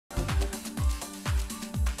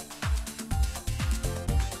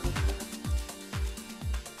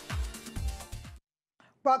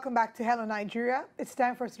Welcome back to Hello Nigeria. It's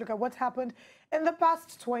time for us to look at what's happened in the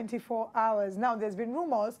past 24 hours. Now, there's been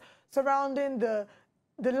rumors surrounding the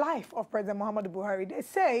life of President Muhammadu Buhari. They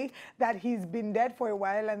say that he's been dead for a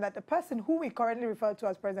while and that the person who we currently refer to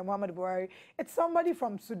as President Muhammadu Buhari, it's somebody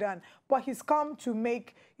from Sudan, but he's come to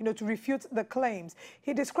make, to refute the claims.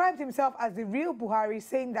 He described himself as the real Buhari,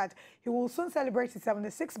 saying that he will soon celebrate his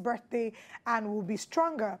 76th birthday and will be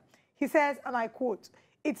stronger. He says, and I quote,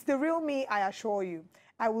 "It's the real me, I assure you.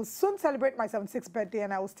 I will soon celebrate my 76th birthday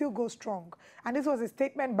and I will still go strong." And this was a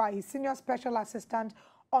statement by his senior special assistant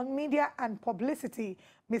on media and publicity,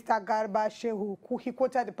 Mr. Garba Shehu, who he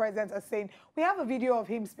quoted the president as saying, we have a video of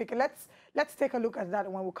him speaking. Let's take a look at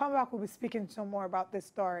that. When we come back, we'll be speaking some more about this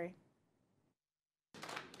story.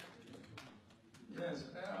 Yes,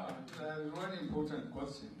 there's one important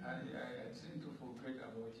question. I tend to forget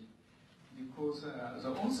about it. Because the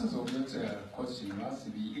answers of that question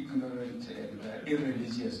must be ignorant and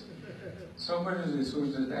irreligious. Somebody is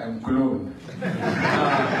told that I am clone.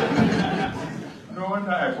 No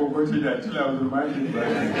wonder I forgot it until I was reminded by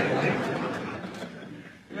it.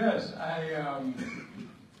 Yes, a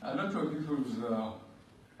lot of people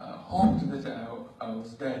hoped that I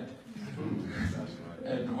was dead.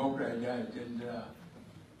 And hoped I died. And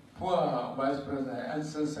poor Vice President, I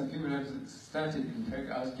answered some people have started, in fact,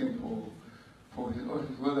 asking for his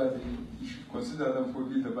office, whether he should consider them for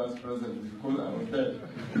being the vice president because I was dead.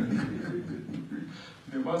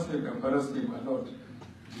 They must have embarrassed him a lot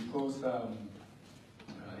because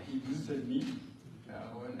he visited me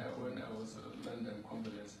when I was in London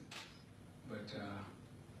convalescing. But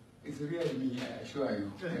it's really me, I assure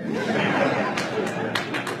you.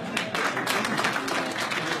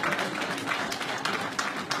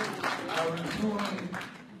 I will soon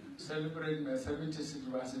celebrate my 76th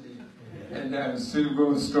birthday, and I'm still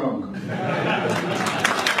going strong.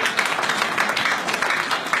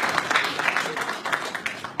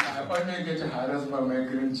 I only get harassed by my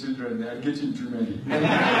grandchildren. They are getting too many.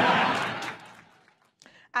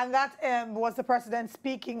 And that was the president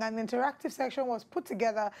speaking. An interactive section was put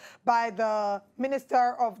together by the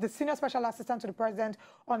Minister of the Senior Special Assistant to the President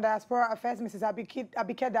on Diaspora Affairs, Mrs.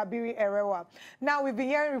 Abike Dabiri Erewa. Now, we've been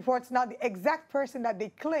hearing reports now the exact person that they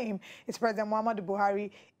claim is President Muhammadu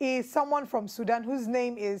Buhari is someone from Sudan whose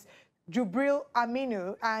name is Jubril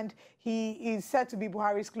Aminu, and he is said to be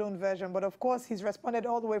Buhari's clone version. But of course, he's responded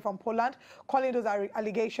all the way from Poland, calling those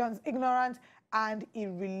allegations ignorant and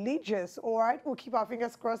irreligious. All right, we'll keep our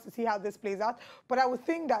fingers crossed to see how this plays out. But I would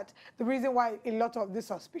think that the reason why a lot of these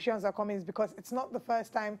suspicions are coming is because it's not the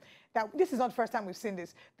first time this is not the first time we've seen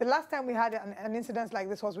this. The last time we had an incident like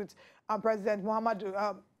this was with President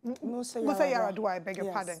Musa Yar'Adua, I beg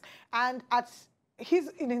your pardon. And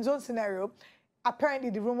in his own scenario, apparently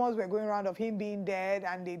the rumors were going around of him being dead,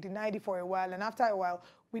 and they denied it for a while. And after a while,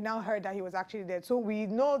 we now heard that he was actually dead. So we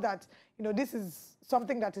know that, this is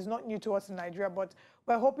something that is not new to us in Nigeria, but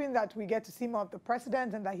we're hoping that we get to see more of the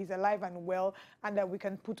president and that he's alive and well, and that we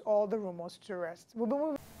can put all the rumors to rest. We'll be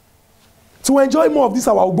moving. To enjoy more of these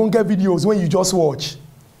our Ogbonge videos when you just watch,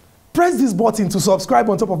 press this button to subscribe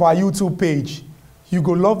on top of our YouTube page. You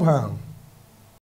go love her.